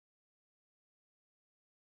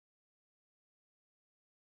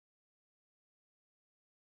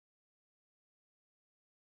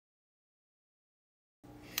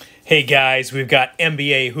Hey guys, we've got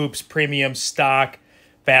NBA Hoops Premium Stock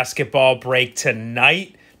Basketball Break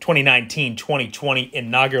tonight, 2019-2020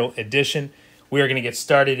 inaugural edition. We are going to get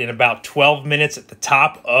started in about 12 minutes at the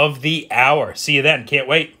top of the hour. See you then. Can't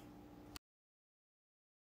wait.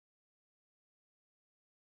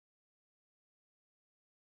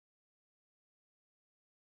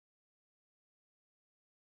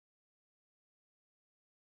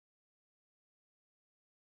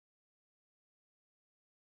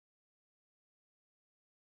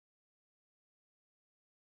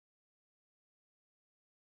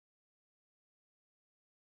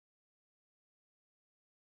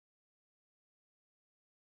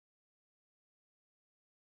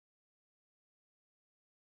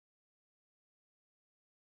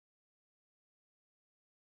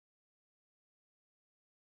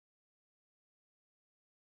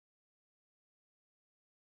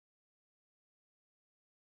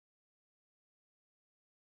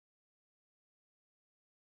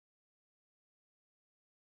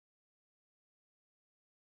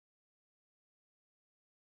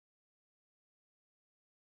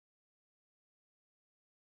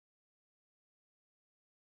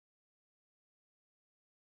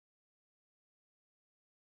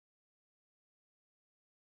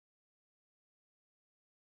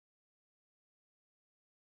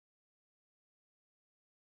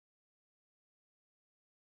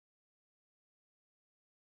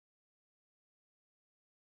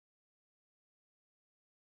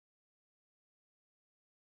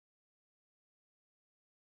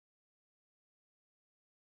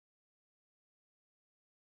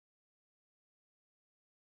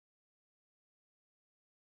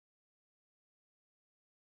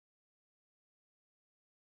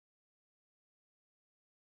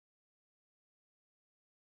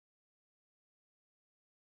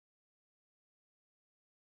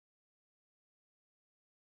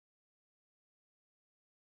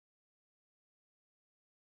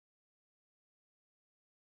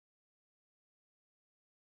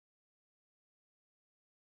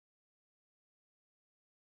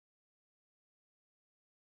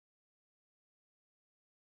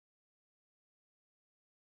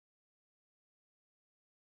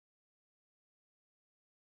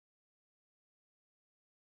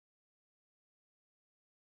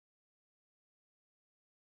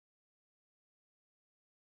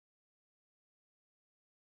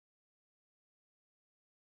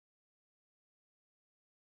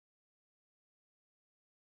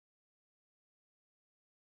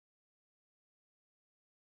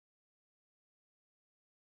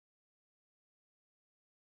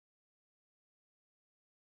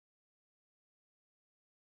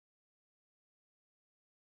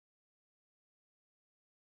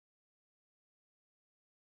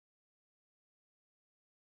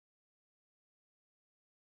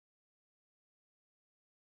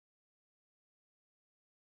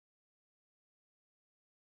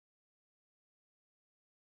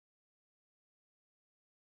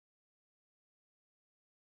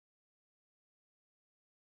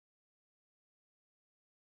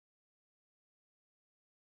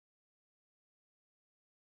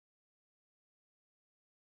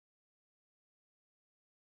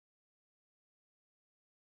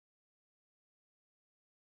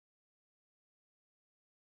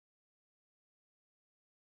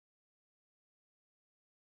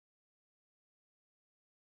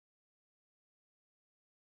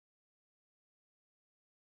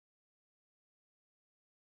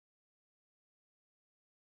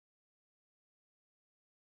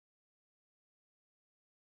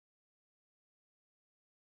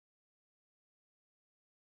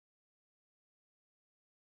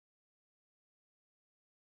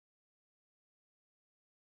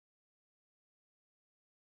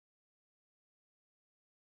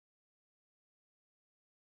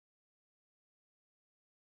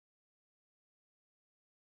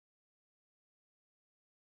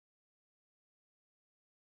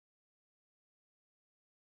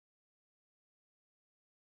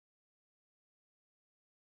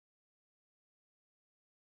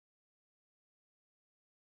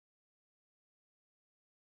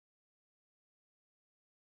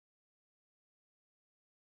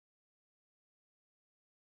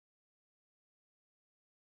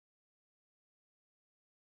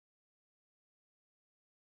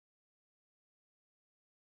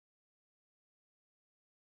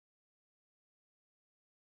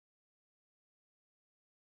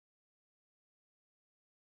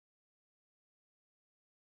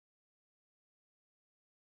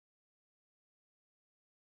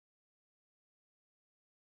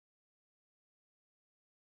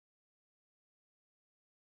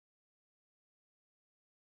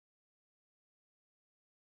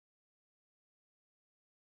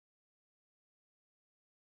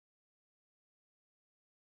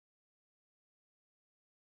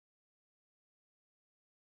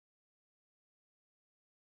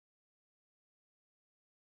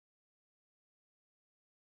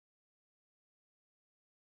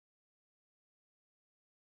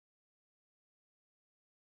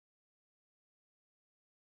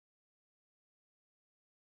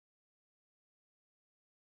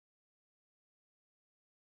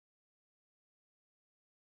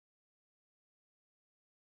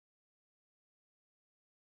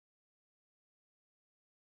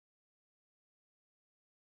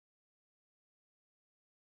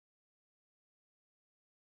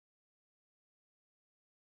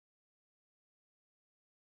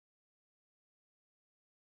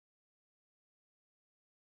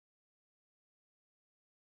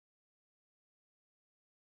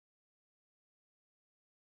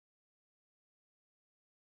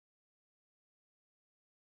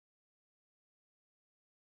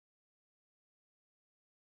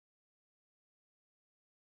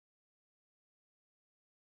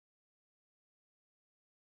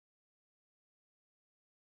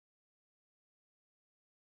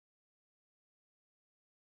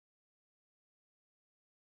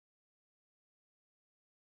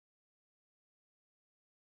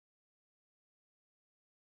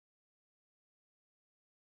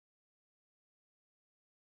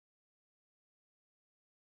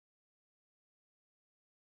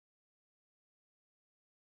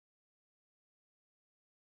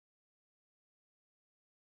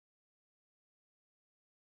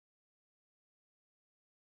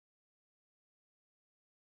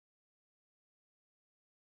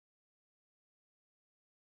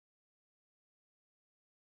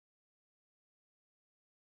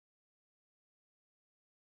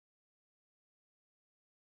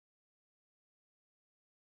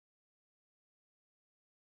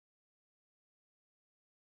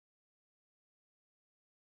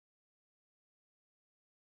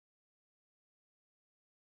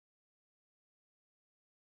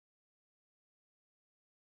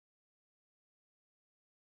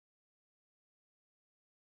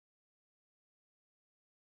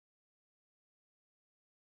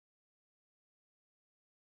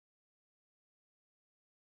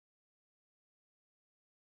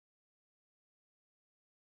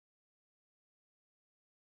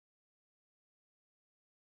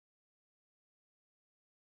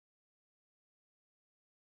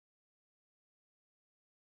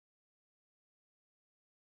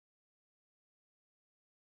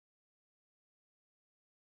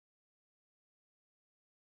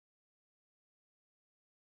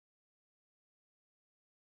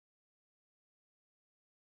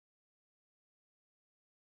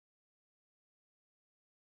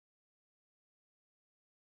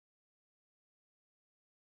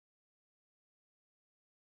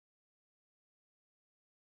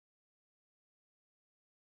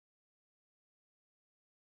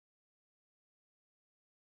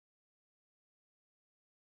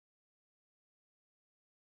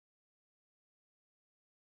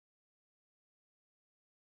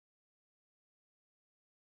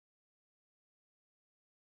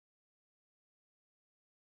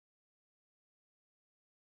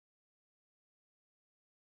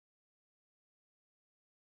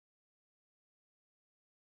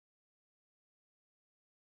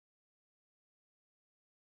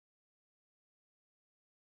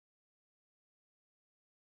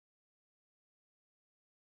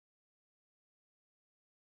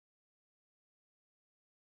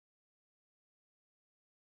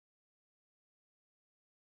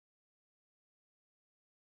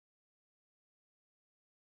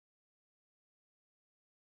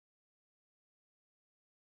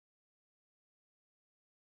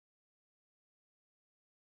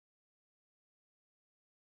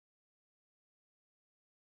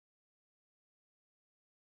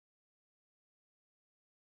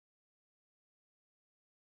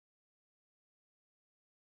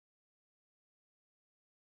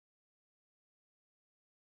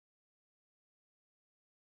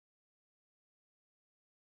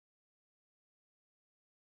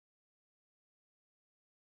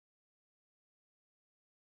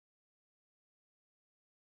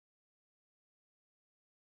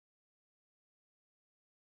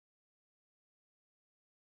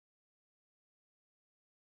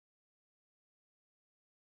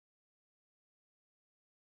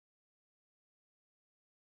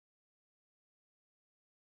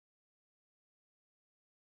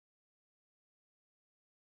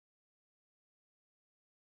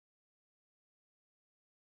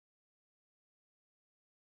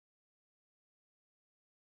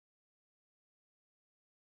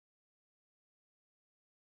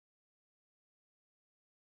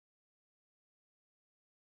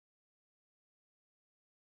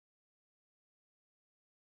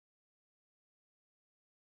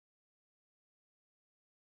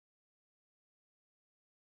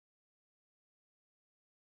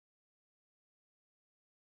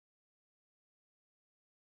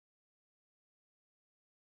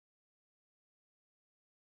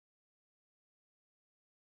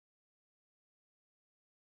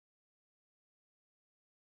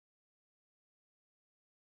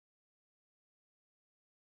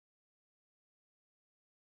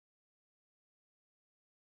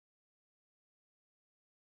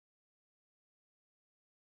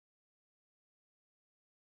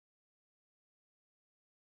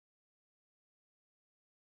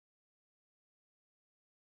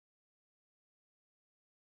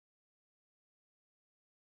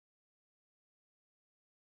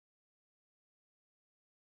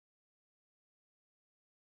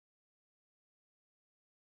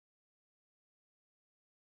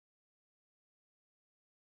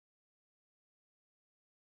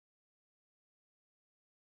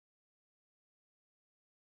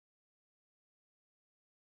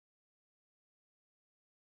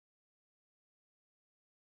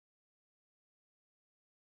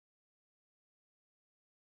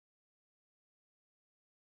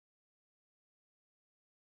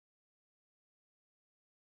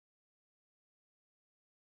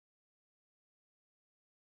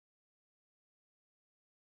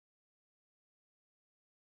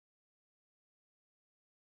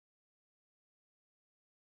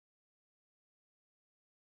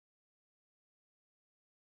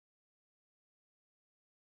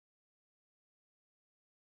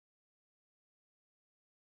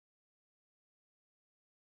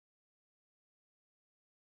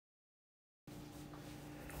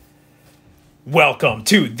 Welcome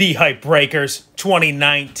to the Hype Breakers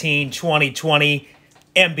 2019-2020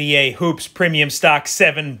 NBA Hoops Premium Stock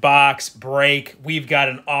 7-box break. We've got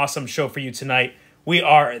an awesome show for you tonight. We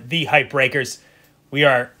are the Hype Breakers. We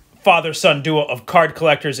are father-son duo of card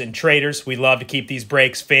collectors and traders. We love to keep these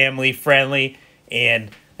breaks family-friendly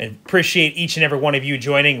and appreciate each and every one of you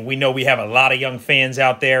joining. We know we have a lot of young fans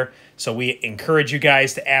out there, so we encourage you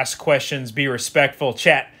guys to ask questions, be respectful,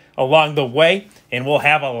 chat along the way, and we'll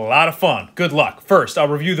have a lot of fun. Good luck. First, I'll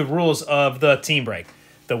review the rules of the team break.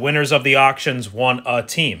 The winners of the auctions won a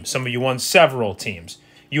team. Some of you won several teams.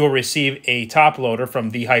 You will receive a top loader from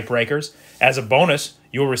the Hype Breakers. As a bonus,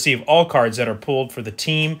 you will receive all cards that are pulled for the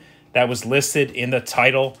team that was listed in the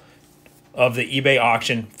title of the eBay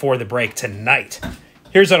auction for the break tonight.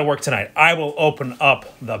 Here's how to work tonight. I will open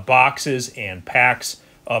up the boxes and packs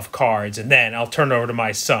of cards, and then I'll turn it over to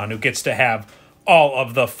my son, who gets to have all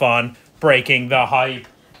of the fun breaking the hype.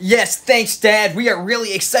 Yes, thanks, Dad. We are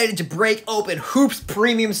really excited to break open Hoops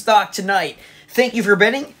Premium Stock tonight. Thank you for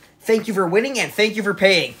betting, thank you for winning, and thank you for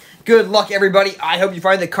paying. Good luck, everybody. I hope you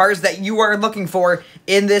find the cards that you are looking for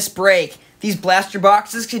in this break. These blaster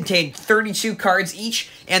boxes contain 32 cards each,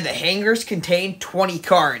 and the hangers contain 20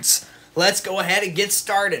 cards. Let's go ahead and get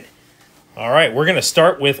started. All right, we're going to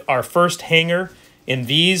start with our first hanger. In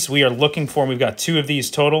these, we are looking for, we've got 2 of these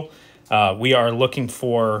total. We are looking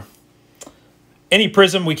for any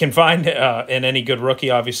prism we can find and any good rookie,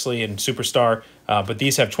 obviously, and superstar. But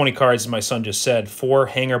these have 20 cards, as my son just said. 4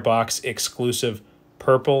 hanger box exclusive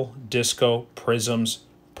purple disco prisms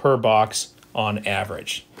per box on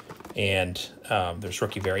average. And there's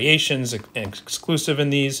rookie variations exclusive in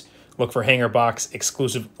these. Look for hanger box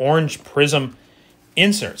exclusive orange prism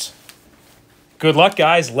inserts. Good luck,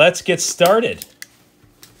 guys. Let's get started.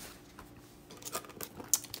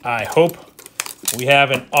 I hope we have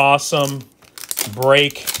an awesome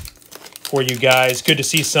break for you guys. Good to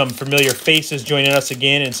see some familiar faces joining us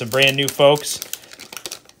again and some brand new folks.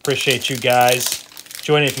 Appreciate you guys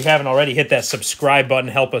joining. If you haven't already, hit that subscribe button.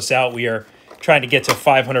 Help us out. We are trying to get to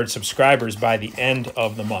 500 subscribers by the end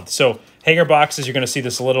of the month. So hanger boxes, you're going to see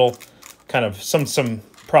this a little kind of, some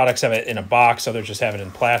products have it in a box, others just have it in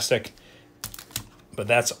plastic. But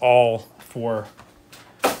that's all for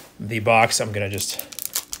the box. I'm going to just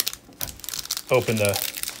open the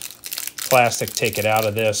plastic, take it out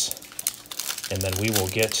of this, and then we will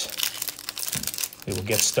get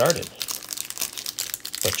started.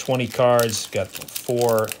 So 20 cards, got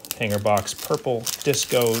 4 hanger box purple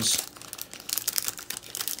discos.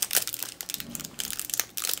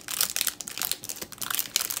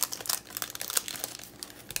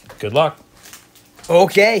 Good luck.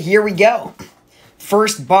 Okay, here we go.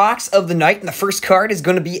 First box of the night, and the first card is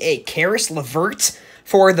going to be a Karis LeVert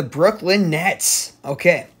for the Brooklyn Nets.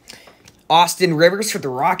 Okay. Austin Rivers for the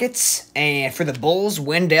Rockets, and for the Bulls,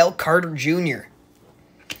 Wendell Carter Jr.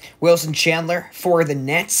 Wilson Chandler for the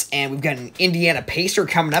Nets, and we've got an Indiana Pacer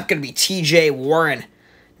coming up, going to be TJ Warren.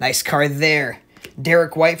 Nice card there.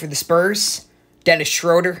 Derek White for the Spurs, Dennis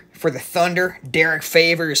Schroeder for the Thunder, Derek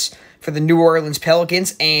Favors for the New Orleans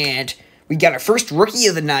Pelicans, and we got our first rookie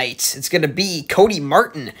of the night. It's going to be Cody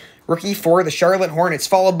Martin, rookie for the Charlotte Hornets,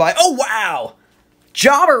 followed by, oh wow,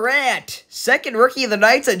 Ja Morant. Second rookie of the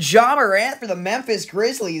night's a Ja Morant for the Memphis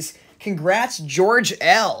Grizzlies. Congrats, George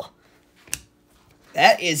L.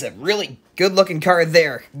 That is a really good-looking card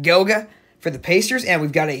there. Goga for the Pacers, and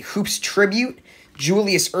we've got a Hoops Tribute,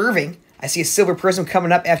 Julius Erving. I see a Silver Prism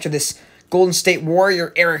coming up after this Golden State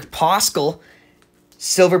Warrior, Eric Paschall.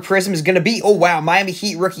 Silver Prism is going to be, oh wow, Miami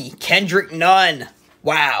Heat rookie, Kendrick Nunn.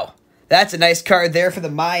 Wow, that's a nice card there for the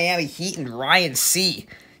Miami Heat and Ryan C.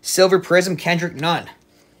 Silver Prism, Kendrick Nunn.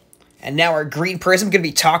 And now our green prism going to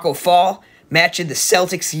be Taco Fall, matching the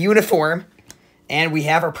Celtics uniform. And we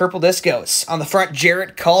have our purple discos. On the front,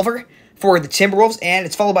 Jarrett Culver for the Timberwolves, and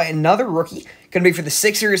it's followed by another rookie, going to be for the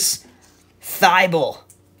Sixers, Thibault.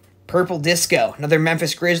 Purple disco. Another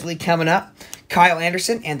Memphis Grizzly coming up. Kyle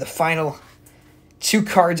Anderson, and the final 2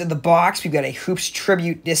 cards in the box. We've got a Hoops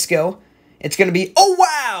Tribute disco. It's going to be, oh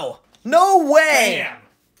wow! No way! Damn.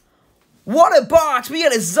 What a box! We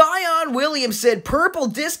got a Zion Williamson purple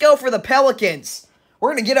disco for the Pelicans.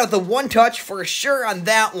 We're going to get out the one touch for sure on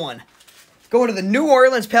that one. Going to the New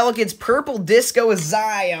Orleans Pelicans purple disco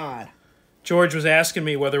Zion. George was asking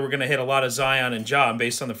me whether we're going to hit a lot of Zion and Ja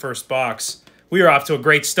based on the first box. We are off to a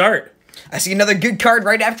great start. I see another good card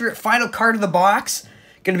right after it. Final card of the box.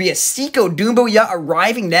 Going to be a Sekou Doumbouya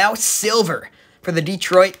arriving now, silver for the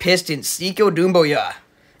Detroit Pistons. Sekou Doumbouya.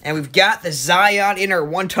 And we've got the Zion in our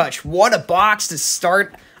one touch. What a box to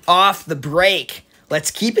start off the break. Let's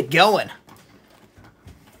keep it going.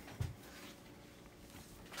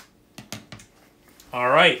 All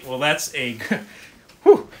right. Well, that's a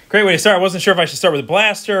whew, great way to start. I wasn't sure if I should start with a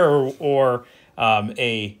blaster or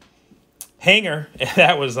a hanger.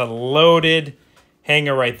 That was a loaded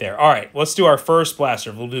hanger right there. All right, let's do our first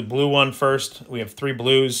blaster. We'll do blue one first. We have 3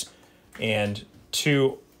 blues and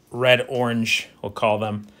 2 red, orange, we'll call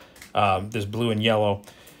them. There's blue and yellow.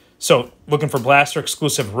 So looking for blaster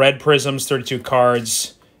exclusive red prisms, 32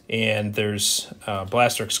 cards. And there's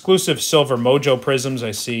blaster exclusive silver mojo prisms.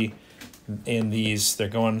 I see in these, they're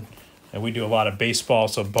going, and we do a lot of baseball,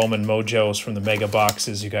 so Bowman Mojos from the mega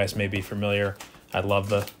boxes. You guys may be familiar. I love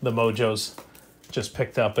the Mojos. Just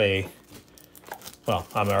picked up well,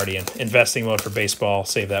 I'm already in investing mode for baseball.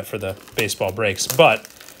 Save that for the baseball breaks. But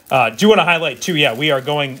do want to highlight too, yeah, we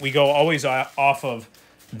go always off of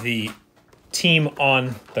the team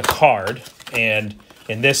on the card. And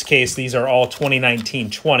in this case, these are all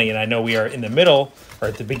 2019-20. And I know we are in the middle, or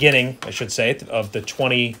at the beginning, I should say, of the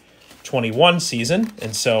 2021 season.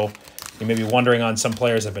 And so you may be wondering on some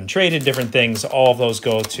players have been traded, different things. All of those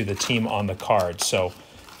go to the team on the card. So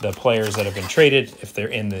the players that have been traded, if they're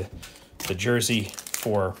in the jersey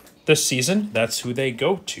for this season, that's who they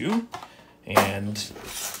go to. And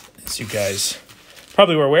as you guys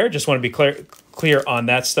probably were aware, just want to be clear on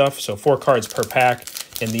that stuff. So 4 cards per pack.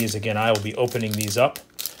 And these, again, I will be opening these up,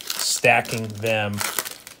 stacking them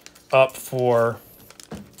up for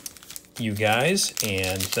you guys,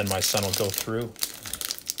 and then my son will go through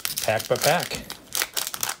pack by pack.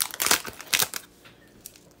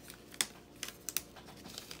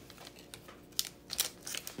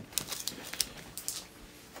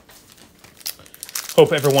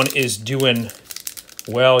 Hope everyone is doing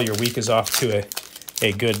well. Your week is off to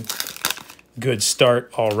a good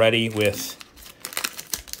start already. With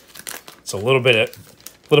it's a little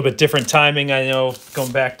bit different timing. I know,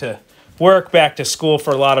 going back to work, back to school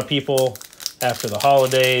for a lot of people after the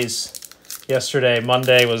holidays. Yesterday,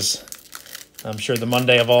 Monday, was, I'm sure, the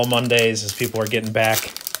Monday of all Mondays, as people are getting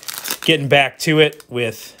back to it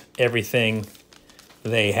with everything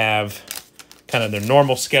they have, kind of their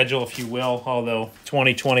normal schedule, if you will, although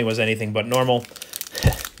 2020 was anything but normal.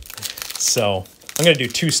 So I'm going to do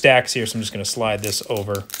 2 stacks here, so I'm just going to slide this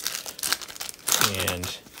over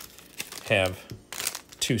and have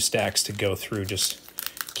 2 stacks to go through. Just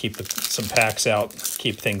keep some packs out,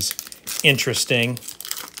 keep things interesting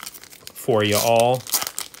for you all.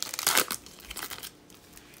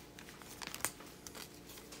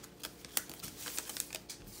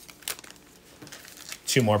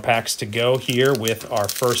 Two more packs to go here with our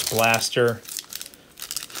first blaster.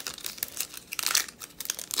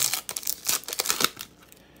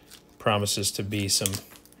 Promises to be some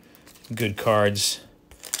good cards.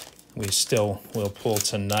 We still will pull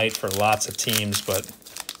tonight for lots of teams, but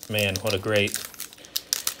man, what a great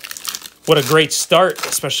start,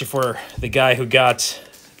 especially for the guy who got,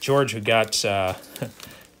 George, who got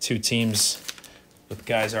 2 teams with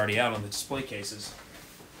guys already out on the display cases.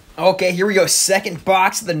 Okay, here we go. Second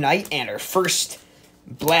box of the night, and our first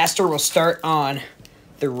blaster will start on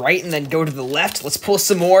the right and then go to the left. Let's pull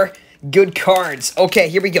some more good cards. Okay,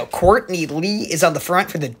 here we go. Courtney Lee is on the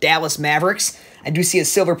front for the Dallas Mavericks. I do see a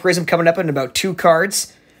silver prism coming up in about 2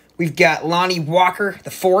 cards. We've got Lonnie Walker, the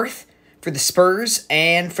 4th, for the Spurs,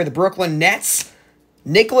 and for the Brooklyn Nets,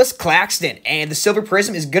 Nicholas Claxton. And the silver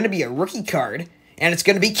prism is going to be a rookie card, and it's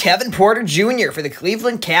going to be Kevin Porter Jr. for the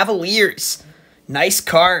Cleveland Cavaliers. Nice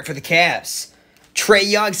card for the Cavs. Trae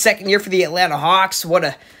Young, 2nd year for the Atlanta Hawks. What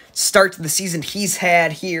a start to the season he's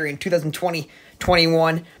had here in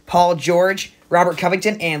 2020-21. Paul George, Robert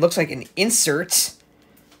Covington, and looks like an insert.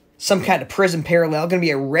 Some kind of prism parallel. Going to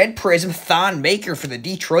be a red prism. Thon Maker for the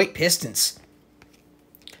Detroit Pistons.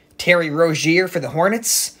 Terry Rozier for the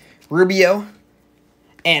Hornets. Rubio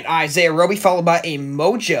and Isaiah Roby, followed by a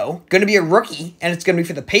Mojo. Going to be a rookie, and it's going to be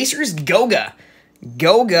for the Pacers. Goga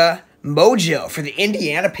Mojo for the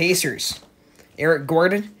Indiana Pacers. Eric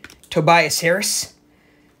Gordon, Tobias Harris,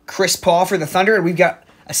 Chris Paul for the Thunder. And we've got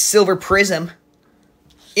a silver prism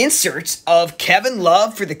insert of Kevin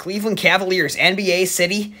Love for the Cleveland Cavaliers. NBA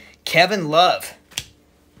City, Kevin Love.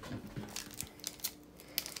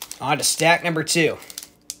 On to stack number 2.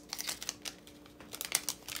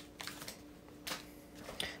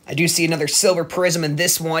 I do see another silver prism in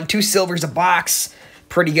this one. 2 silvers a box.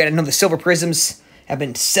 Pretty good. I know the silver prisms have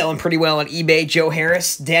been selling pretty well on eBay. Joe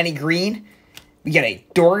Harris, Danny Green. We got a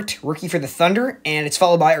Dort, rookie for the Thunder, and it's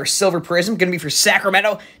followed by our silver prism. Going to be for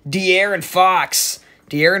Sacramento, De'Aaron Fox.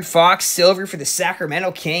 De'Aaron Fox, silver for the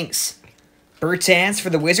Sacramento Kings. Bertans for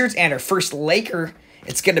the Wizards, and our first Laker,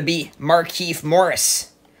 it's going to be Markieff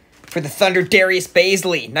Morris. For the Thunder, Darius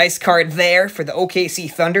Baisley. Nice card there for the OKC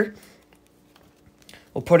Thunder.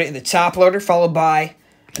 We'll put it in the top loader, followed by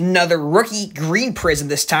another rookie green prism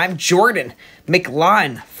this time. Jordan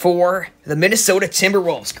McLaughlin for the Minnesota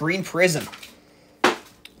Timberwolves. Green prism.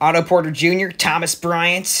 Otto Porter Jr., Thomas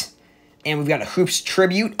Bryant. And we've got a Hoops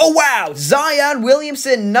tribute. Oh, wow! Zion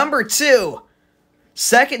Williamson, number 2.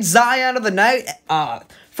 Second Zion of the night.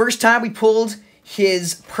 First time we pulled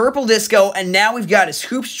his purple disco, and now we've got his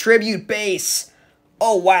Hoops tribute base.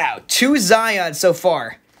 Oh, wow. 2 Zion so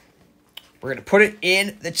far. We're going to put it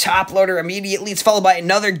in the top loader immediately. It's followed by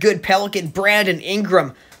another good Pelican, Brandon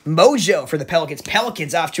Ingram. Mojo for the Pelicans.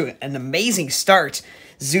 Pelicans off to an amazing start.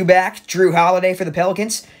 Zubac, Drew Holiday for the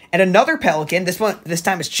Pelicans. And another Pelican. This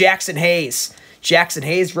time is Jackson Hayes. Jackson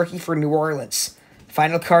Hayes, rookie for New Orleans.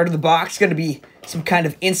 Final card of the box, going to be some kind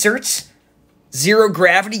of inserts. Zero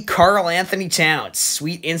Gravity, Karl Anthony Towns.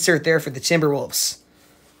 Sweet insert there for the Timberwolves.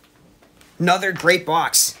 Another great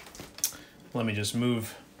box. Let me just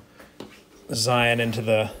move Zion into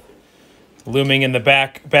the looming in the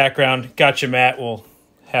background. Gotcha, Matt. We'll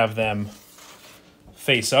have them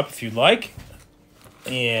face up if you'd like.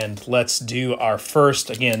 And let's do our first.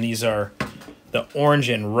 Again, these are the orange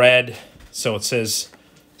and red. So it says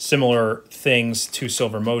similar things, 2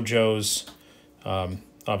 Silver Mojos.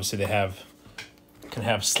 Obviously, they can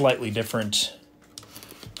have slightly different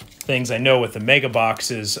things. I know with the mega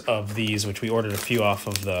boxes of these, which we ordered a few off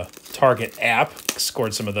of the Target app,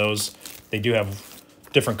 scored some of those. They do have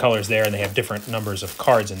different colors there, and they have different numbers of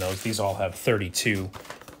cards in those. These all have 32,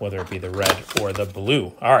 whether it be the red or the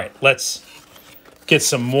blue. All right, let's get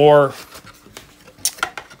some more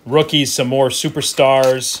rookies, some more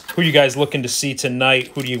superstars. Who are you guys looking to see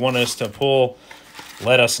tonight? Who do you want us to pull?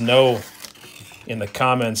 Let us know in the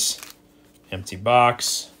comments. Empty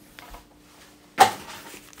box.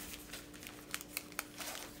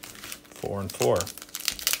 4 and 4.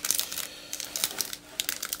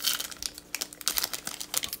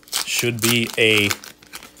 Should be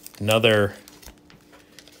another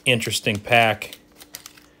interesting pack.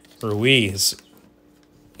 Ruiz.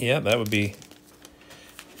 Yeah, that would be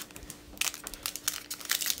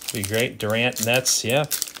great. Durant, Nets, yeah.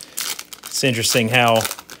 It's interesting how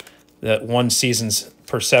that one season's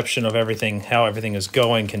perception of everything, how everything is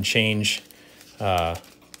going, can change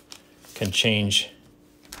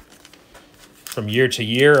from year to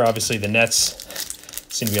year. Obviously, the Nets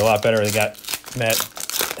seem to be a lot better. They got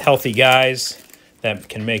healthy guys that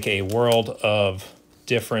can make a world of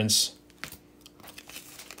difference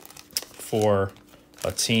for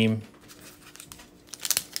a team.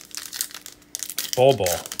 Bol.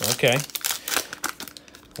 Okay.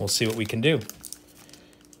 We'll see what we can do.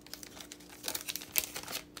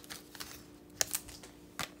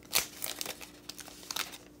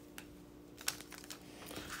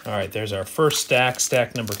 All right, there's our first stack.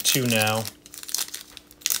 Stack number 2 now.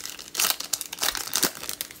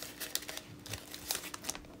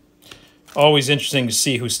 Always interesting to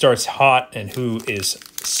see who starts hot and who is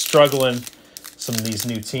struggling. Some of these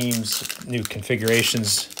new teams, new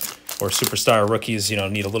configurations, or superstar rookies,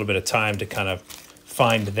 need a little bit of time to kind of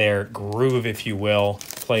find their groove, if you will,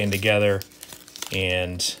 playing together,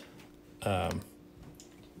 and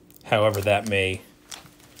however that may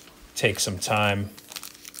take some time.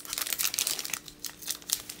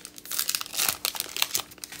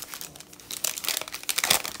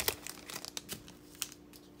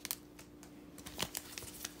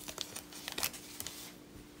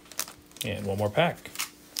 And one more pack.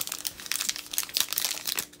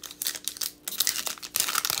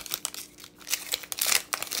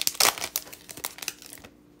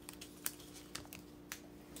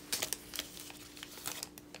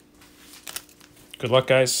 Good luck,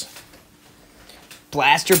 guys.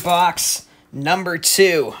 Blaster box number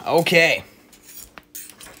 2. Okay.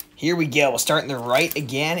 Here we go. We'll start in the right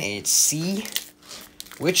again and see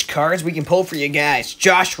which cards we can pull for you guys.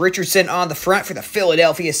 Josh Richardson on the front for the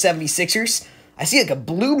Philadelphia 76ers. I see like a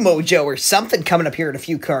blue mojo or something coming up here in a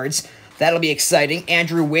few cards. That'll be exciting.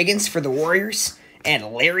 Andrew Wiggins for the Warriors.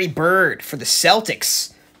 And Larry Bird for the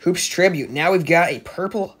Celtics. Hoops tribute. Now we've got a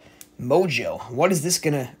purple mojo. What is this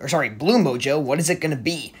gonna... Or sorry, blue mojo. What is it gonna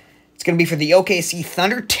be? It's gonna be for the OKC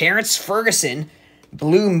Thunder. Terrence Ferguson.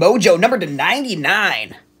 Blue mojo. Number to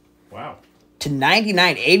 99. Wow. To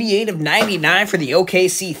 99. 88 of 99 for the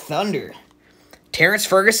OKC Thunder. Terrence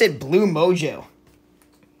Ferguson, blue mojo.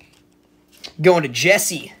 Going to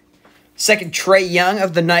Jesse. Second Trae Young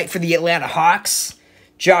of the night for the Atlanta Hawks.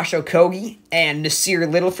 Josh Okogie and Nasir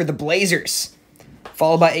Little for the Blazers.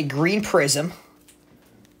 Followed by a green prism.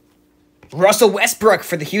 Russell Westbrook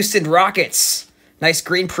for the Houston Rockets. Nice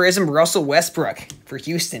green prism, Russell Westbrook for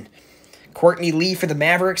Houston. Courtney Lee for the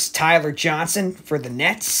Mavericks. Tyler Johnson for the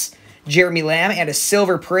Nets. Jeremy Lamb, and a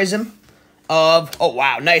silver prism of, oh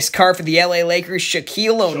wow, nice card for the LA Lakers,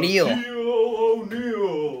 Shaquille O'Neal.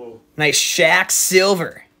 Nice Shaq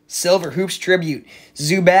silver. Silver Hoops tribute.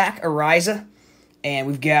 Zubac, Ariza. And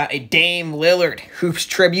we've got a Dame Lillard Hoops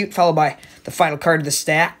tribute, followed by the final card of the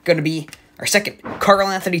stack. Going to be our second Karl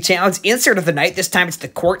Anthony Towns insert of the night. This time it's the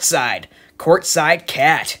courtside. Courtside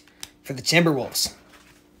Cat for the Timberwolves.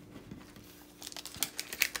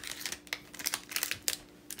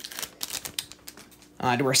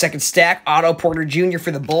 On to our second stack. Otto Porter Jr.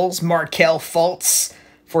 for the Bulls. Markelle Fultz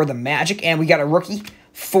for the Magic. And we got a rookie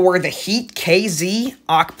for the Heat. KZ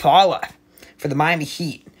Okpala for the Miami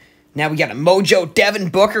Heat. Now we got a Mojo Devin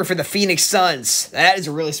Booker for the Phoenix Suns. That is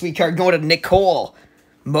a really sweet card going to Nicole.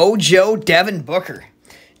 Mojo Devin Booker.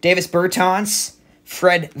 Davis Bertans.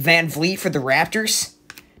 Fred VanVleet for the Raptors.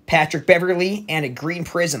 Patrick Beverley. And a Green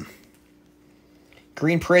Prism.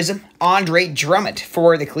 Green Prism. Andre Drummond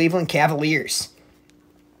for the Cleveland Cavaliers.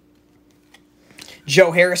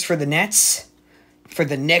 Joe Harris for the Nets. For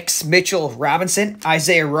the Knicks, Mitchell Robinson.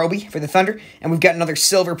 Isaiah Roby for the Thunder. And we've got another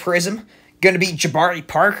silver prism. Going to be Jabari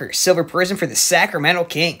Parker. Silver prism for the Sacramento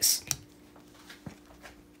Kings.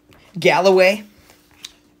 Galloway.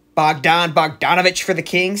 Bogdan Bogdanovic for the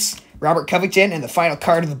Kings. Robert Covington. And the final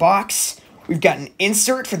card of the box. We've got an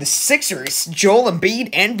insert for the Sixers. Joel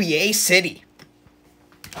Embiid, NBA City.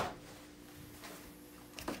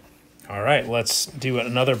 All right, let's do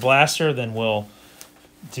another blaster. Then we'll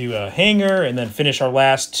do a hanger and then finish our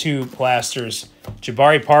last two blasters.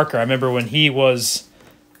 Jabari Parker, I remember when he was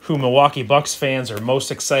who Milwaukee Bucks fans are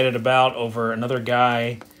most excited about over another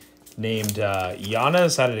guy named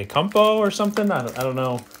Giannis Antetokounmpo or something. I don't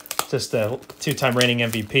know, just a two-time reigning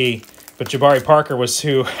MVP. But Jabari Parker was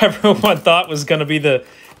who everyone thought was going to be the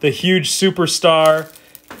huge superstar,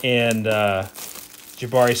 and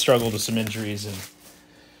Jabari struggled with some injuries, and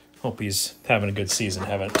hope he's having a good season.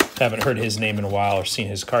 Haven't heard his name in a while or seen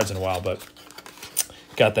his cards in a while, but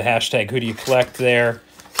got the hashtag Who Do You Collect there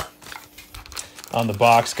on the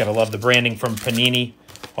box. Gotta love the branding from Panini.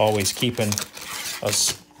 Always keeping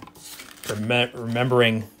us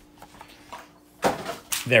remembering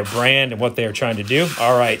their brand and what they are trying to do.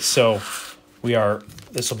 All right, so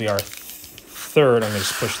this will be our third. I'm going to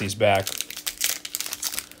just push these back.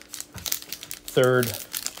 Third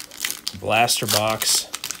blaster box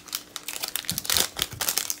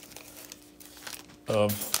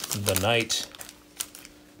of the night.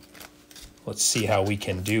 Let's see how we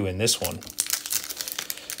can do in this one.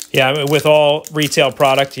 Yeah, I mean, with all retail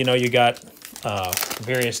product, you know, you got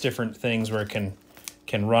various different things where it can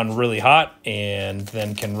run really hot and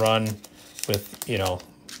then can run with, you know,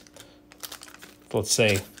 let's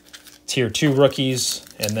say tier 2 rookies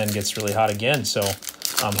and then gets really hot again. So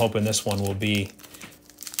I'm hoping this one will be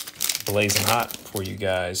blazing hot for you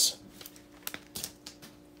guys.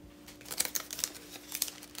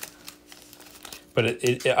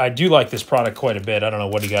 But I do like this product quite a bit. I don't know,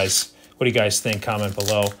 what do you guys think? Comment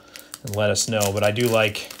below and let us know. But I do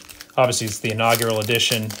like, obviously it's the inaugural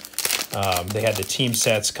edition. They had the team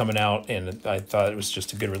sets coming out, and I thought it was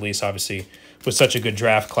just a good release. Obviously, with such a good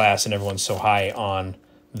draft class and everyone's so high on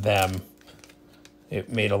them, it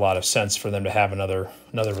made a lot of sense for them to have another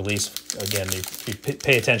release. Again, if you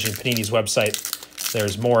pay attention to Panini's website,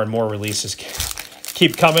 there's more and more releases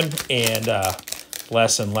keep coming, and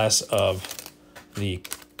less and less of the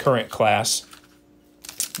current class.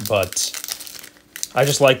 But I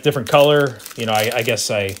just like different color. You know, I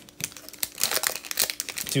guess I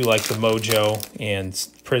do like the Mojo and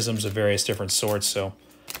prisms of various different sorts, so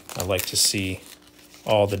I like to see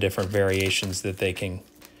all the different variations that they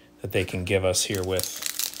can give us here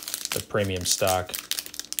with the premium stock.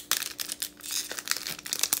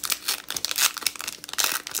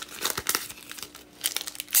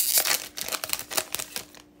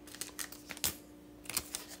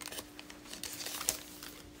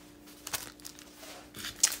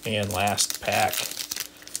 And last pack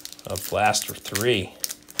of Blaster 3.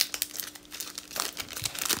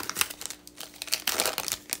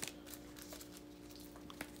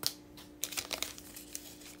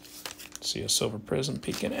 See a silver prism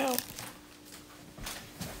peeking out.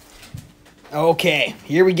 Okay,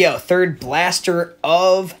 here we go. Third blaster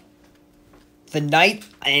of the night.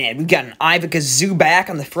 And we've got an Ivica Zubac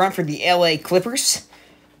on the front for the LA Clippers.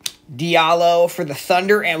 Diallo for the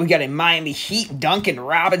Thunder, and we got a Miami Heat Duncan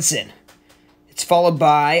Robinson. It's followed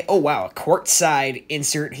by, oh wow, a courtside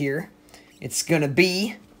insert here. It's going to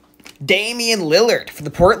be Damian Lillard for the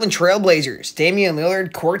Portland Trailblazers. Damian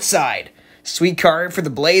Lillard courtside. Sweet card for the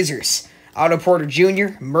Blazers. Otto Porter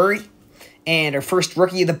Jr., Murray, and our first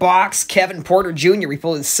rookie of the box, Kevin Porter Jr. We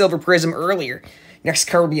pulled his silver prism earlier. Next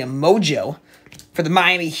card will be a Mojo for the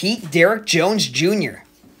Miami Heat, Derek Jones Jr.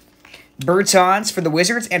 Bertans for the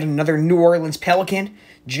Wizards, and another New Orleans Pelican,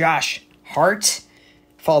 Josh Hart.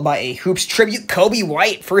 Followed by a Hoops Tribute, Kobe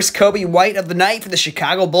White. First Kobe White of the night for the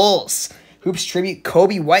Chicago Bulls. Hoops Tribute,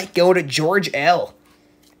 Kobe White going to George L.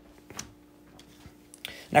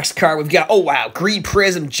 Next card we've got, oh wow, Green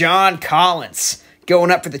Prism, John Collins.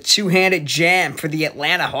 Going up for the two-handed jam for the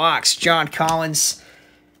Atlanta Hawks. John Collins.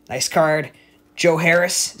 Nice card. Joe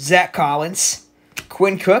Harris, Zach Collins,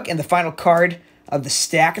 Quinn Cook, and the final card of the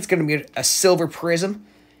stack, it's going to be a Silver Prism.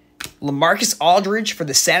 LaMarcus Aldridge for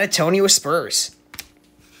the San Antonio Spurs.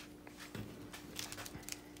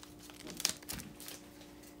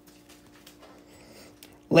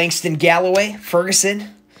 Langston Galloway,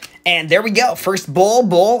 Ferguson. And there we go. First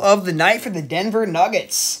Bull of the night for the Denver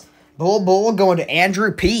Nuggets. Bull going to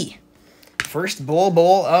Andrew P. First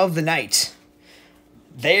Bull of the night.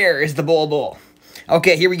 There is the Bull.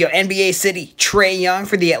 Okay, here we go. NBA City, Trae Young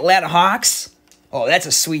for the Atlanta Hawks. Oh, that's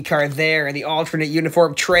a sweet card there in the alternate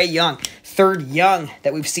uniform. Trae Young. Third Young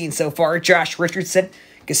that we've seen so far. Josh Richardson,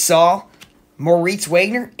 Gasol, Moritz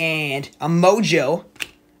Wagner, and a Mojo,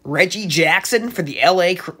 Reggie Jackson for the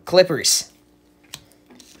LA Clippers.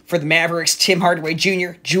 For the Mavericks, Tim Hardaway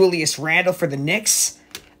Jr., Julius Randle for the Knicks,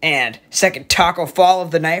 and second Taco Fall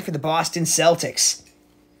of the night for the Boston Celtics.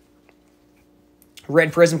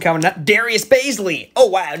 Red Prism coming up. Darius Baisley. Oh,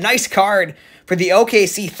 wow. Nice card. For the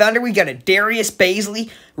OKC Thunder, we got a Darius Baisley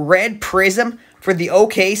Red Prism for the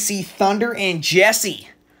OKC Thunder and Jesse.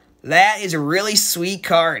 That is a really sweet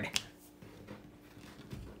card.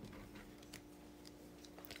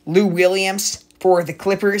 Lou Williams for the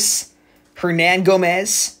Clippers. Hernan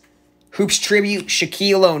Gomez. Hoops Tribute,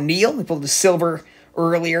 Shaquille O'Neal. We pulled the silver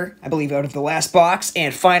earlier, I believe, out of the last box.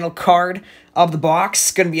 And final card of the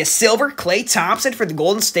box, going to be a silver Klay Thompson for the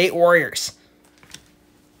Golden State Warriors.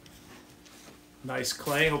 Nice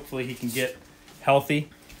Klay. Hopefully he can get healthy.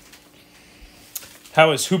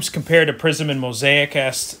 How is Hoops compared to Prism and Mosaic,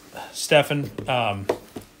 asked Stefan.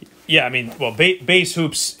 Yeah, I mean, well, base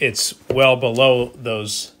Hoops, it's well below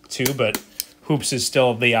those two, but Hoops is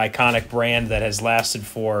still the iconic brand that has lasted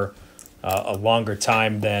for a longer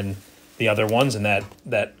time than the other ones, and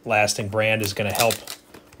that lasting brand is going to help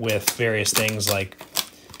with various things like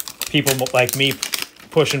people like me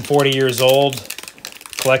pushing 40 years old,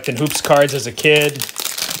 collecting Hoops cards as a kid,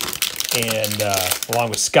 and along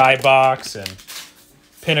with Skybox and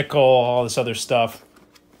Pinnacle, all this other stuff.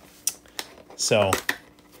 So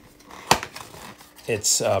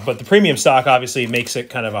it's but the premium stock obviously makes it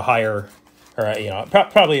kind of a higher, or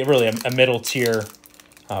probably really a middle tier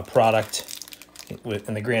product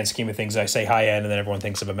in the grand scheme of things. I say high end, and then everyone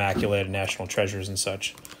thinks of Immaculate and National Treasures and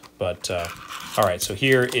such. But all right, so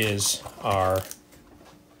here is our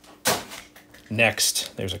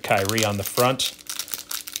next. There's a Kyrie on the front.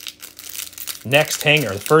 Next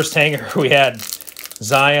hanger, the first hanger, we had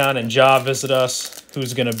Zion and Ja visit us.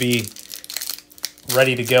 Who's going to be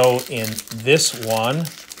ready to go in this one?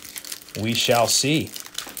 We shall see.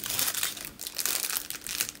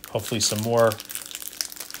 Hopefully some more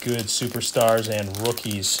good superstars and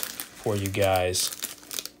rookies for you guys.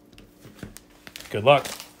 Good luck.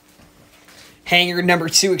 Hanger number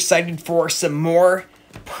 2, excited for some more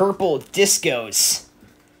purple discos.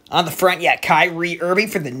 On the front, yeah, Kyrie Irving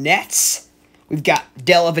for the Nets. We've got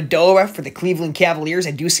Della Vedova for the Cleveland Cavaliers.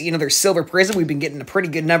 I do see another silver prism. We've been getting a pretty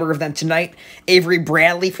good number of them tonight. Avery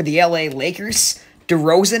Bradley for the LA Lakers.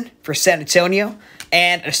 DeRozan for San Antonio.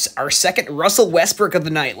 And our second Russell Westbrook of the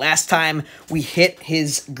night. Last time we hit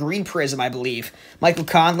his green prism, I believe. Michael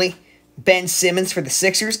Conley, Ben Simmons for the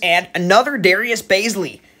Sixers, and another Darius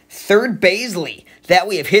Baisley. Third Baisley that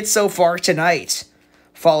we have hit so far tonight.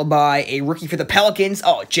 Followed by a rookie for the Pelicans.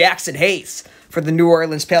 Oh, Jackson Hayes for the New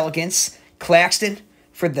Orleans Pelicans. Claxton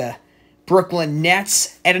for the Brooklyn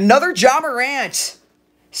Nets. And another Ja Morant.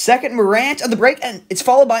 Second Morant of the break, and it's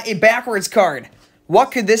followed by a backwards card.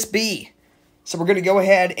 What could this be? So we're going to go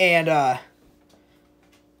ahead and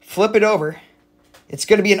flip it over. It's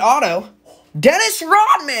going to be an auto. Dennis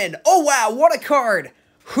Rodman. Oh, wow. What a card.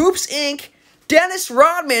 Hoops Inc. Dennis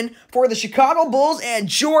Rodman for the Chicago Bulls and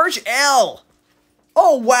George L.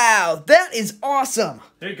 Oh, wow. That is awesome.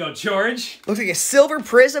 There you go, George. Looks like a silver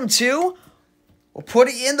prism, too. We'll put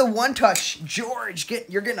it in the one touch. George,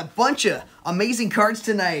 you're getting a bunch of amazing cards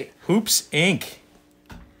tonight. Hoops Inc.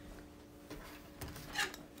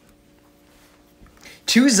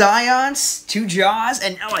 2 Zions, 2 Jaws,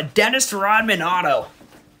 and now a Dennis Rodman auto.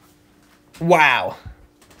 Wow.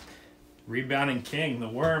 Rebounding King, the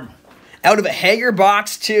worm. Out of a hanger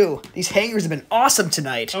box, too. These hangers have been awesome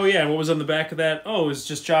tonight. Oh, yeah, what was on the back of that? Oh, it was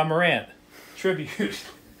just Ja Morant. tribute.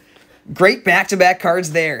 Great back-to-back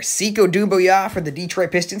cards there. Sekou Doumbouya for the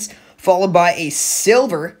Detroit Pistons, followed by a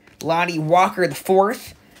silver Lonnie Walker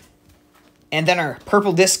IV. And then our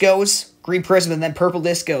purple discos, green prism, and then purple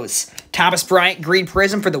discos. Thomas Bryant, green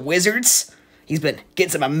prism for the Wizards. He's been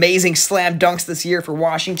getting some amazing slam dunks this year for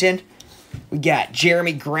Washington. We got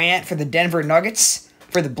Jeremy Grant for the Denver Nuggets.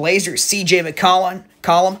 For the Blazers, CJ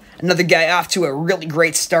McCollum, another guy off to a really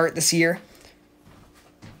great start this year.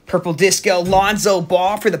 Purple disco, Lonzo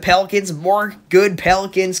Ball for the Pelicans. More good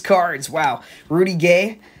Pelicans cards. Wow. Rudy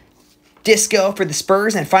Gay, disco for the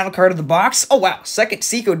Spurs, and final card of the box. Oh, wow. Second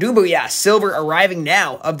Sekou Doumbouya, silver arriving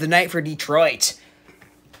now of the night for Detroit.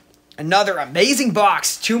 Another amazing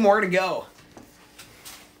box. 2 more to go.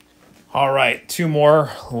 All right, 2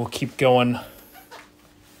 more. We'll keep going.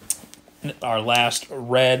 Our last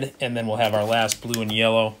red, and then we'll have our last blue and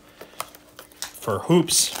yellow for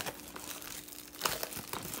hoops.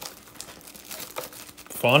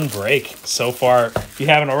 Fun break so far. If you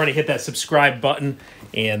haven't already, hit that subscribe button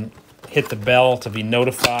and hit the bell to be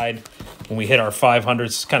notified when we hit our 500.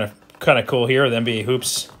 It's kind of cool here. The NBA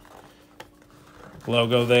Hoops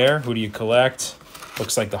logo there. Who do you collect?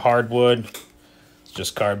 Looks like the hardwood. It's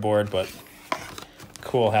just cardboard, but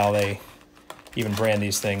cool how they even brand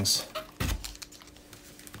these things.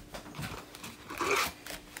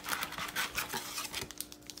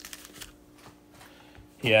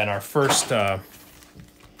 Yeah, and our first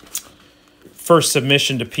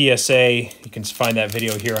submission to PSA, you can find that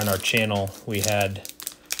video here on our channel. We had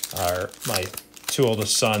my 2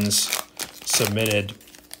 oldest sons submitted,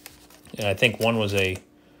 and I think one was a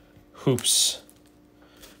Hoops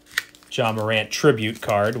John Morant tribute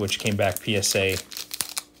card, which came back PSA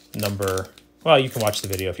number. Well, you can watch the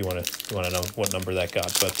video if you want to know what number that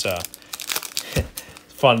got. But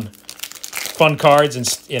fun cards,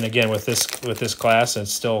 and again with this class, and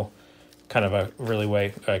it's still kind of a really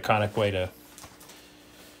iconic way to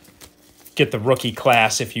get the rookie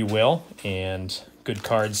class, if you will, and good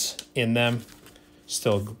cards in them.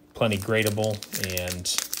 Still plenty gradable,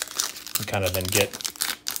 and you kind of then get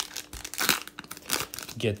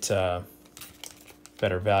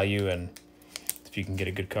better value, and if you can get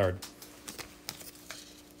a good card.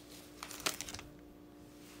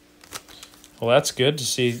 Well, that's good to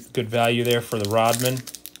see good value there for the Rodman.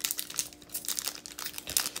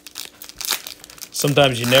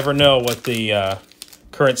 Sometimes you never know what the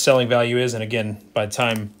current selling value is, and again, by the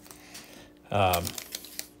time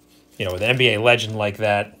with an NBA legend like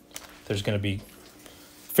that, there's going to be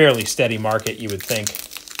fairly steady market, you would think,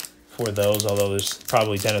 for those, although there's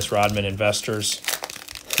probably Dennis Rodman investors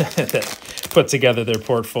that put together their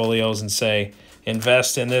portfolios and say,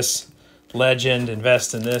 invest in this legend,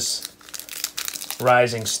 invest in this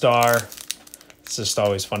rising star. It's just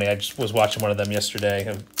always funny. I just was watching one of them yesterday,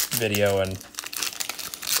 a video, and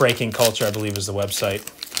Breaking Culture, I believe, is the website.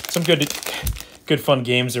 Some good fun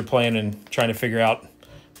games they're playing and trying to figure out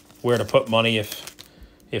where to put money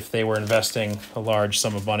if they were investing a large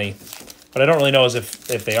sum of money. But I don't really know as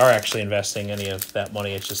if they are actually investing any of that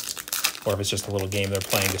money. It's just, or if it's just a little game they're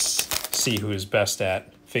playing to see who is best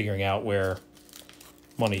at figuring out where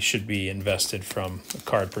money should be invested from a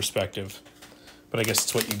card perspective. But I guess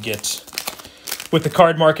it's what you get with the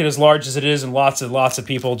card market as large as it is, and lots of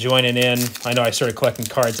people joining in. I know I started collecting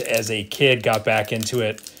cards as a kid, got back into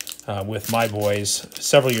it with my boys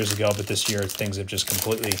several years ago, but this year things have just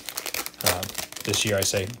completely, this year I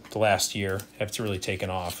say the last year, have really taken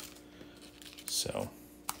off. So,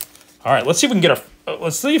 all right, let's see if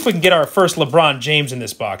we can get our first LeBron James in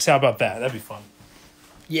this box. How about that? That'd be fun.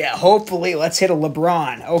 Yeah, hopefully. Let's hit a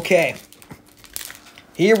LeBron. Okay.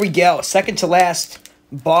 Here we go. Second to last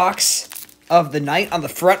box of the night. On the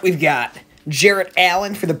front, we've got Jarrett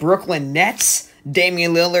Allen for the Brooklyn Nets,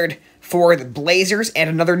 Damian Lillard for the Blazers, and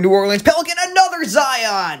another New Orleans Pelican, another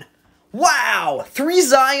Zion. Wow, 3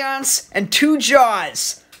 Zions and 2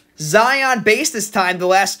 Jaws. Zion base this time. The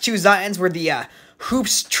last 2 Zions were the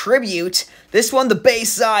Hoops tribute. This one, the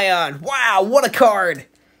base Zion. Wow, what a card.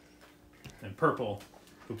 And purple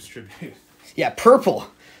Hoops tribute. Yeah,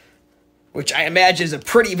 purple, which I imagine is a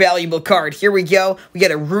pretty valuable card. Here we go. We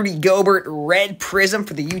got a Rudy Gobert red prism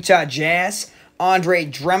for the Utah Jazz, Andre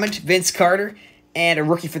Drummond, Vince Carter, and a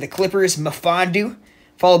rookie for the Clippers, Mafiondu,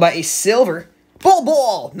 followed by a silver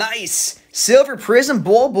Bol. Nice. Silver prism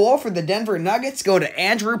Bol for the Denver Nuggets, going to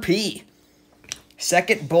Andrew P.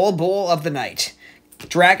 Second Bol of the night.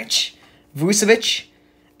 Dragic, Vucevic,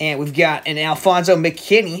 and we've got an Alfonso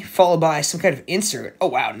McKinney, followed by some kind of insert. Oh,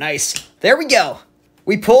 wow, nice. There we go.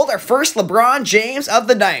 We pulled our first LeBron James of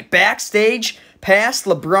the night. Backstage pass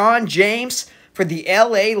LeBron James for the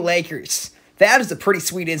LA Lakers. That is a pretty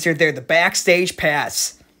sweet insert there, the backstage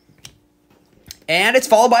pass. And it's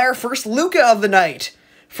followed by our first Luka of the night.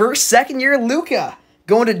 First second-year Luka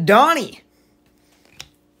going to Donnie.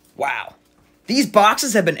 Wow. These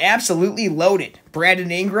boxes have been absolutely loaded.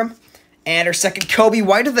 Brandon Ingram and our second Kobe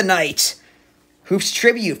White of the night. Hoops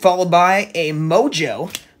Tribute followed by a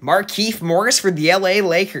Mojo, Markieff Morris for the LA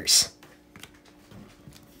Lakers.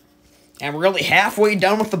 And we're really halfway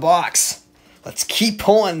done with the box. Let's keep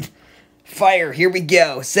pulling fire. Here we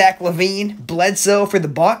go. Zach LaVine, Bledsoe for the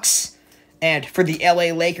Bucks. And for the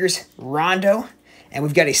LA Lakers, Rondo. And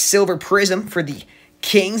we've got a silver prism for the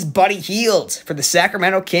Kings, Buddy Hield for the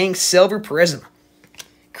Sacramento Kings, silver prism.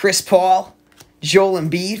 Chris Paul, Joel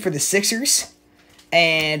Embiid for the Sixers.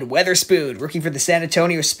 And Weatherspoon, rookie for the San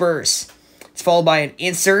Antonio Spurs. It's followed by an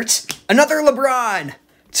insert. Another LeBron.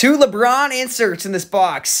 2 LeBron inserts in this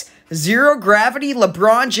box. Zero Gravity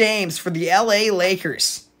LeBron James for the LA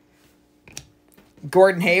Lakers.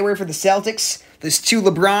 Gordon Hayward for the Celtics. There's 2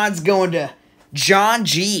 LeBrons going to John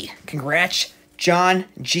G. Congrats, John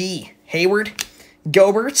G. Hayward.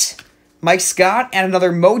 Gobert, Mike Scott, and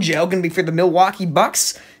another Mojo going to be for the Milwaukee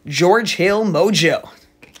Bucks. George Hill Mojo.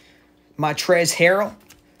 Montrezl Harrell,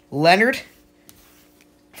 Leonard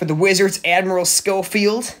for the Wizards, Admiral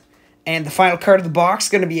Schofield. And the final card of the box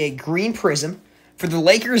going to be a green prism for the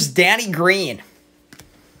Lakers, Danny Green.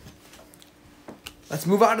 Let's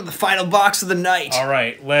move on to the final box of the night. All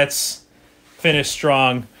right, let's finish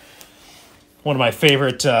strong. One of my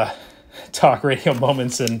favorite talk radio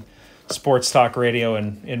moments in sports talk radio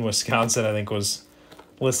in Wisconsin, I think, was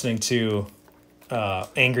listening to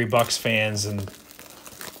angry Bucks fans and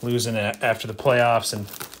losing after the playoffs and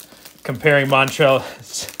comparing Montrezl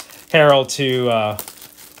Harrell to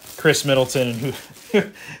Chris Middleton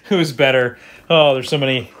and who's better. Oh, there's so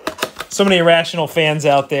many irrational fans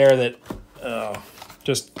out there that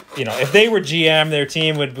just, if they were GM, their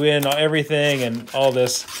team would win everything and all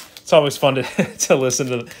this. It's always fun to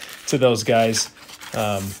listen to those guys.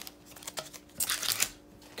 Can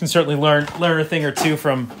certainly learn a thing or two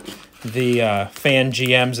from the fan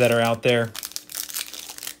GMs that are out there.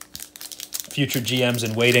 Future GMs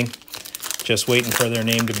in waiting, just waiting for their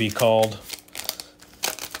name to be called.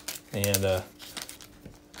 And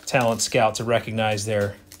talent scout to recognize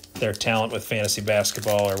their talent with fantasy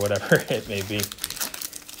basketball or whatever it may be.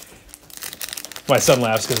 My son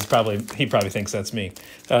laughs because he probably thinks that's me.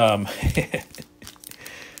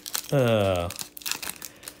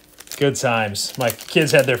 Good times. My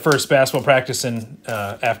kids had their first basketball practice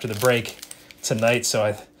after the break tonight, so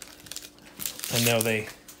I know they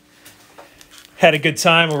had a good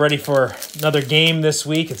time. We're ready for another game this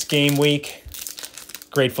week. It's game week.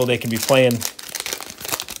 Grateful they can be playing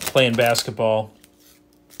basketball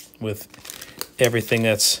with everything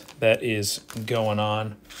that is going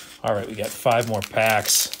on. All right, we got 5 more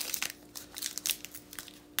packs.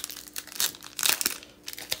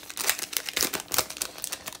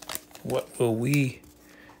 What will we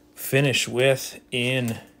finish with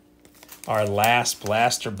in our last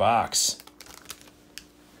blaster box?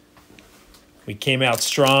 We came out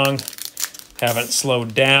strong, haven't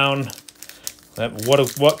slowed down.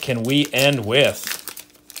 What can we end with?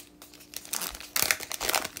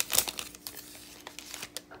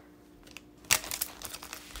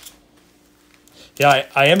 Yeah,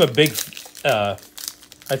 I am a big,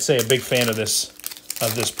 I'd say a big fan of this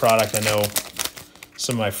product. I know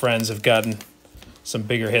some of my friends have gotten some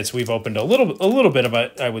bigger hits. We've opened a little bit of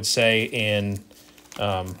it, I would say, in,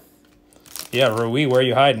 yeah, Rui, where are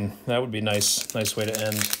you hiding? That would be nice way to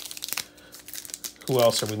end. Who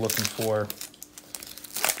else are we looking for?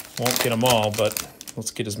 Won't get them all, but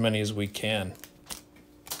let's get as many as we can.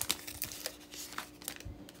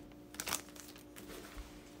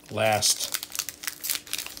 Last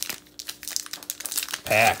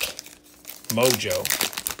pack, Mojo.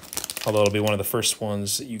 Although it'll be one of the first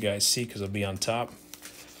ones that you guys see because it'll be on top.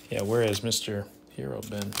 Yeah, where has Mr. Hero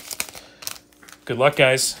been? Good luck,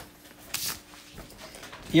 guys.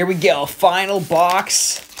 Here we go. Final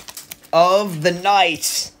box of the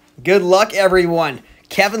night. Good luck, everyone.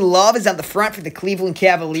 Kevin Love is on the front for the Cleveland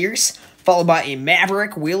Cavaliers, followed by a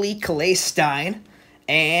Maverick, Willie Cauley-Stein.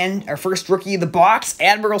 And our first rookie of the box,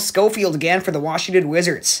 Admiral Schofield again for the Washington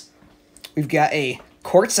Wizards. We've got a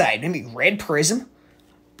courtside, maybe red prism.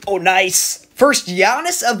 Oh, nice. First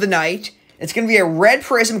Giannis of the night. It's going to be a red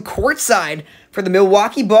prism courtside for the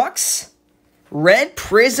Milwaukee Bucks. Red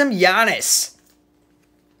prism Giannis.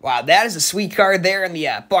 Wow, that is a sweet card there in the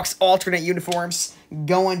Bucks alternate uniforms.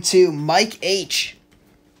 Going to Mike H.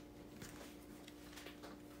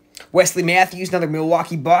 Wesley Matthews, another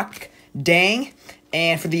Milwaukee Buck. Dang.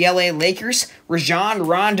 And for the LA Lakers, Rajon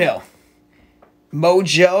Rondo.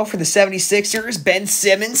 Mojo for the 76ers, Ben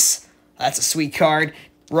Simmons. That's a sweet card.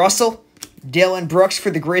 Russell, Dylan Brooks for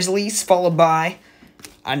the Grizzlies, followed by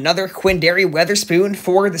another Quindary Weatherspoon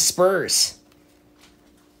for the Spurs.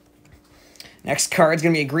 Next card is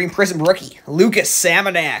going to be a Green Prism rookie, Lucas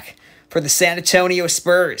Samanak for the San Antonio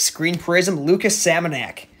Spurs. Green Prism, Lucas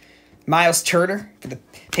Samanak. Miles Turner for the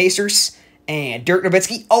Pacers, and Dirk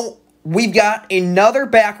Nowitzki. Oh, we've got another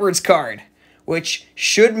backwards card, which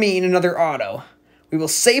should mean another auto. We will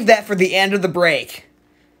save that for the end of the break.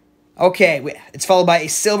 Okay, it's followed by a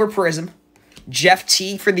Silver Prism, Jeff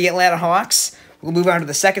T for the Atlanta Hawks. We'll move on to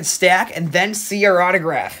the second stack and then see our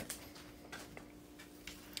autograph.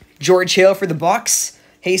 George Hill for the Bucks,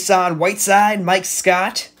 Hassan Whiteside, Mike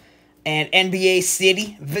Scott, and NBA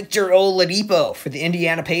City, Victor Oladipo for the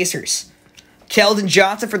Indiana Pacers. Keldon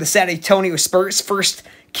Johnson for the San Antonio Spurs, first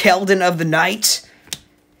Keldon of the night.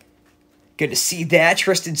 Good to see that.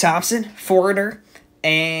 Tristan Thompson, Foreigner,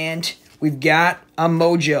 and we've got a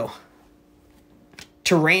Mojo.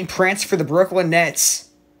 Terrain Prince for the Brooklyn Nets.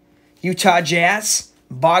 Utah Jazz,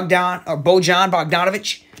 Bojan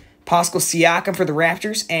Bogdanovic, Pascal Siakam for the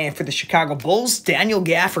Raptors, and for the Chicago Bulls, Daniel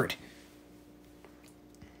Gafford.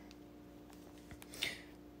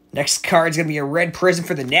 Next card is going to be a Red Prism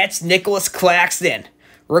for the Nets, Nicholas Claxton,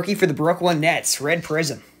 rookie for the Brooklyn Nets, Red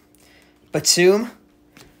Prism. Batum,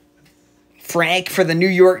 Frank for the New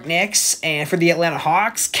York Knicks, and for the Atlanta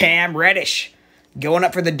Hawks, Cam Reddish. Going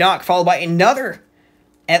up for the dunk, followed by another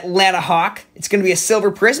Atlanta Hawk. It's going to be a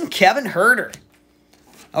Silver Prism, Kevin Huerter.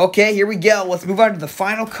 Okay, here we go. Let's move on to the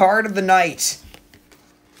final card of the night.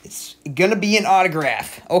 It's going to be an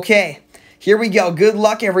autograph. Okay, here we go. Good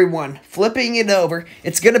luck, everyone. Flipping it over.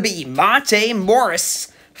 It's going to be Monte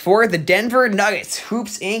Morris for the Denver Nuggets.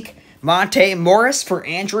 Hoops Inc. Monte Morris for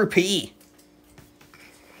Andrew P.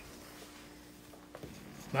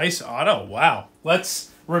 Nice auto. Wow. Let's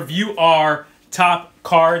review our top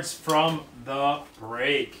cards from the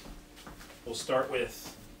break. We'll start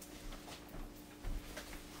with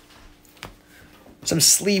some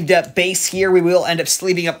sleeved up base here. We will end up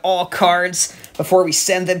sleeving up all cards before we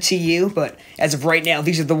send them to you, but as of right now,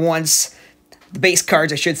 these are the ones, the base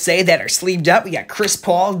cards I should say, that are sleeved up. We got Chris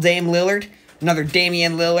Paul, Dame Lillard, another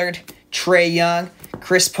Damian Lillard, Trae Young,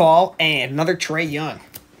 Chris Paul, and another Trae Young.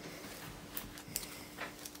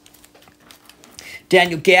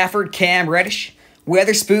 Daniel Gafford, Cam Reddish,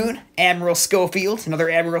 Weatherspoon, Admiral Schofield,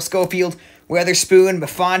 another Admiral Schofield, Weatherspoon,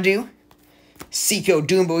 Mfondu, Sekou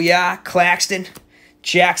Doumbouya, Claxton,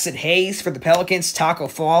 Jackson Hayes for the Pelicans, Taco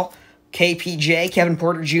Fall, KPJ, Kevin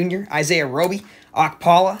Porter Jr., Isaiah Roby,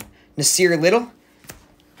 Okpala, Nasir Little,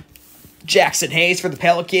 Jackson Hayes for the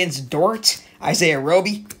Pelicans, Dort, Isaiah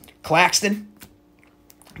Roby, Claxton,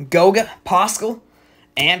 Goga, Pascal,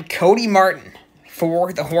 and Cody Martin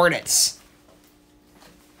for the Hornets.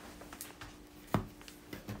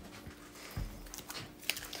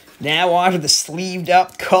 Now on to the sleeved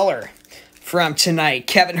up color from tonight.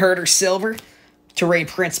 Kevin Huerter, Silver. Terrain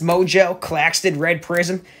Prince, Mojo. Claxton, Red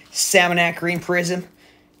Prism. Samanak, Green Prism.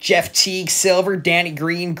 Jeff Teague, Silver. Danny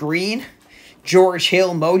Green, Green. George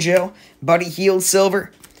Hill, Mojo. Buddy Hield,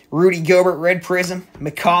 Silver. Rudy Gobert, Red Prism.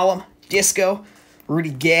 McCollum, Disco.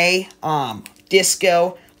 Rudy Gay,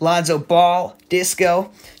 Disco. Lonzo Ball,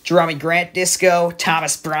 Disco. Jerami Grant, Disco.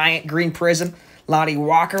 Thomas Bryant, Green Prism. Lonnie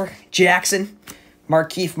Walker, Jackson.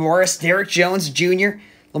 Markieff Morris, Derek Jones Jr.,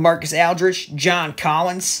 LaMarcus Aldridge, John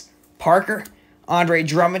Collins, Parker, Andre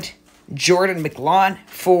Drummond, Jordan McLaughlin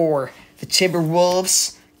for the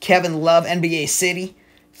Timberwolves, Kevin Love, NBA City,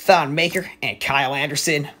 Thon Maker, and Kyle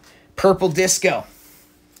Anderson, Purple Disco.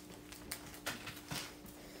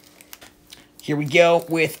 Here we go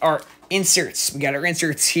with our inserts. We got our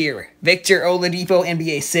inserts here. Victor Oladipo,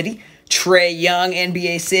 NBA City, Trae Young,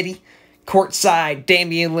 NBA City, Courtside,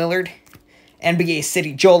 Damian Lillard, NBA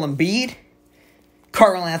City, Joel Embiid,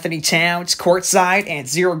 Karl Anthony Towns, Courtside, and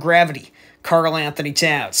Zero Gravity, Karl Anthony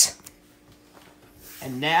Towns.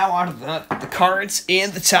 And now on to the cards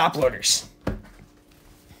and the top loaders.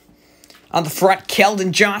 On the front,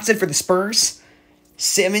 Keldon Johnson for the Spurs,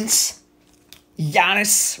 Simmons,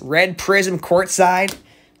 Giannis, Red Prism, Courtside,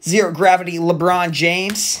 Zero Gravity, LeBron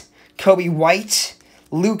James, Kobe White,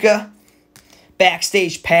 Luka,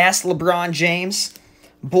 Backstage Pass, LeBron James,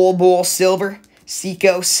 Bull Silver,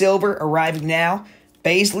 Sekou Silver arriving now,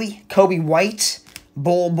 Baisley, Kobe White,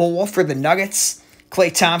 Bull for the Nuggets,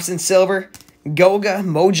 Klay Thompson Silver, Goga,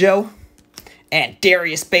 Mojo, and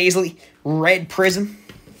Darius Baisley, Red Prism.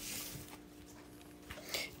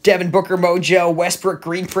 Devin Booker, Mojo, Westbrook,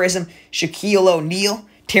 Green Prism, Shaquille O'Neal,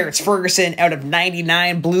 Terrence Ferguson out of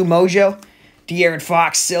 99, Blue Mojo, De'Aaron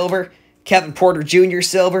Fox Silver, Kevin Porter Jr.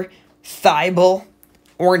 Silver, Thibault,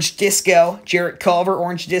 Orange Disco, Jarrett Culver,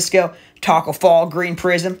 Orange Disco, Taco Fall, Green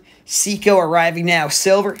Prism, Seiko arriving now,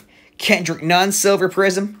 Silver, Kendrick Nunn, Silver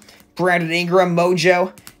Prism, Brandon Ingram,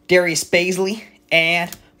 Mojo, Darius Baisley,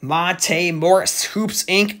 and Monte Morris, Hoops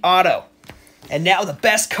Inc. Auto. And now the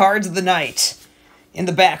best cards of the night in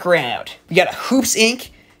the background. We got a Hoops Inc.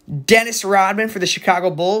 Dennis Rodman for the Chicago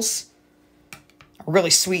Bulls. A really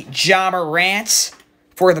sweet Ja Morant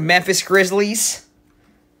for the Memphis Grizzlies.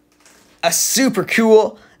 A super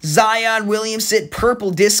cool Zion Williamson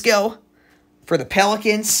Purple Disco for the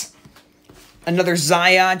Pelicans. Another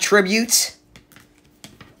Zion tribute.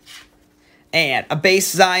 And a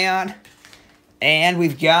base Zion. And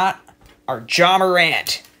we've got our Ja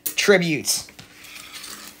Morant tributes.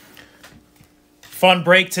 Fun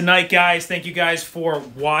break tonight, guys. Thank you guys for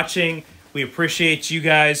watching. We appreciate you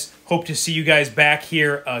guys. Hope to see you guys back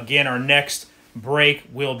here again. Our next break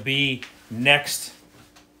will be next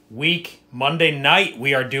week, Monday night.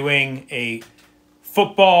 We are doing a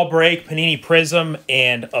football break, Panini Prism,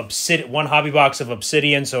 and one hobby box of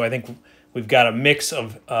Obsidian. So I think we've got a mix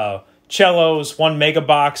of cellos, one mega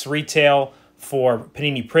box retail for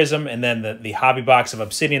Panini Prism, and then the hobby box of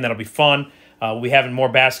Obsidian. That'll be fun. We'll be having more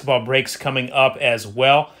basketball breaks coming up as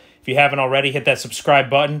well. If you haven't already, hit that subscribe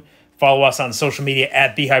button. Follow us on social media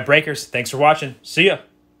at TheHighBreakers. Thanks for watching. See ya.